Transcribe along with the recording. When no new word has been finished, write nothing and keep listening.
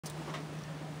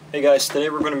Hey guys, today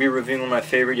we're going to be reviewing one of my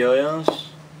favorite yo-yos.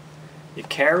 The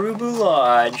Caribou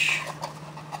Lodge.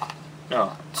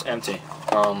 No, it's empty.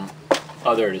 Oh,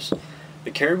 there it is.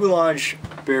 The Caribou Lodge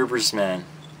Bear vs. Man.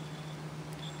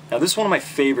 Now this is one of my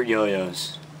favorite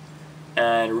yo-yos.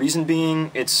 And reason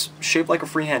being, it's shaped like a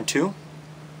freehand too.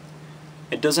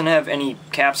 It doesn't have any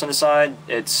caps on the side.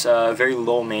 It's a very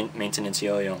low maintenance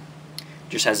yo-yo.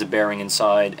 Just has a bearing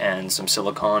inside and some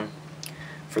silicone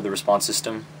for the response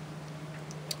system.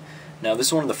 Now this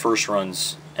is one of the first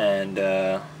runs, and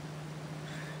they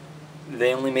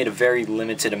only made a very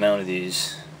limited amount of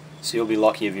these, so you'll be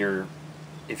lucky if you're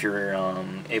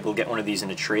able to get one of these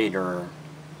in a trade or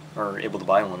able to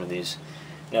buy one of these.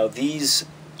 Now these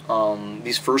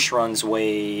first runs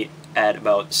weigh at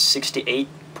about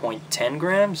 68.10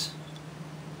 grams,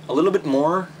 a little bit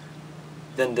more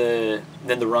than the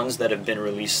runs that have been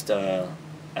released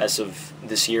as of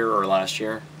this year or last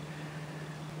year.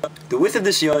 The width of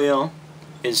this yo-yo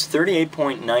is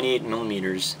 38.98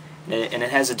 millimeters, and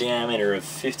it has a diameter of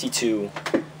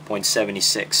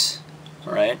 52.76.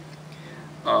 Alright?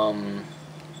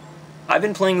 I've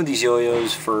been playing with these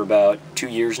yo-yos for about 2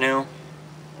 years now,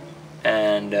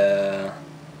 and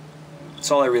that's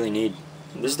all I really need.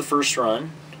 This is the first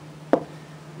run.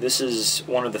 This is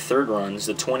one of the third runs,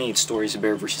 the 28 Stories of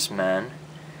Bear vs. Man,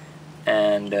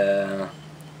 and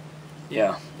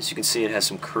yeah, as you can see, it has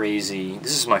some crazy...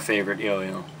 This is my favorite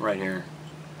yo-yo right here.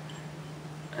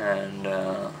 And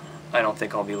I don't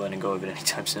think I'll be letting go of it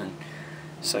anytime soon.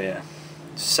 So yeah,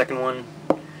 second one.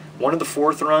 One of the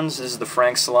fourth runs, this is the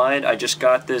Frank Slide. I just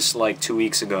got this like 2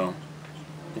 weeks ago.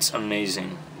 It's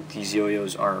amazing. These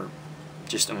yo-yos are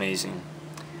just amazing.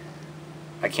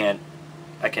 I can't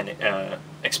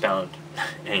expound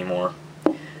anymore.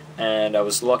 And I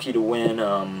was lucky to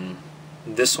win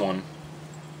this one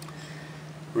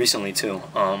recently too.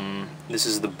 This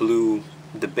is the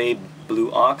Babe Blue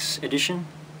Ox edition,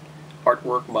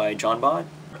 artwork by John Bott.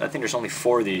 I think there's only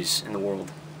 4 of these in the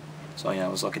world, so yeah, I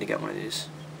was lucky to get one of these.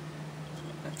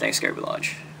 Thanks, Caribou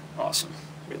Lodge. Awesome,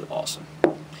 really awesome.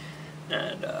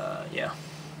 And yeah,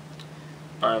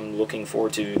 I'm looking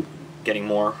forward to getting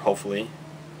more, hopefully,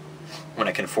 when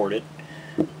I can afford it.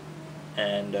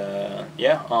 And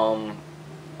yeah,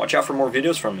 watch out for more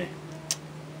videos from me.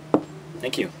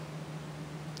 Thank you.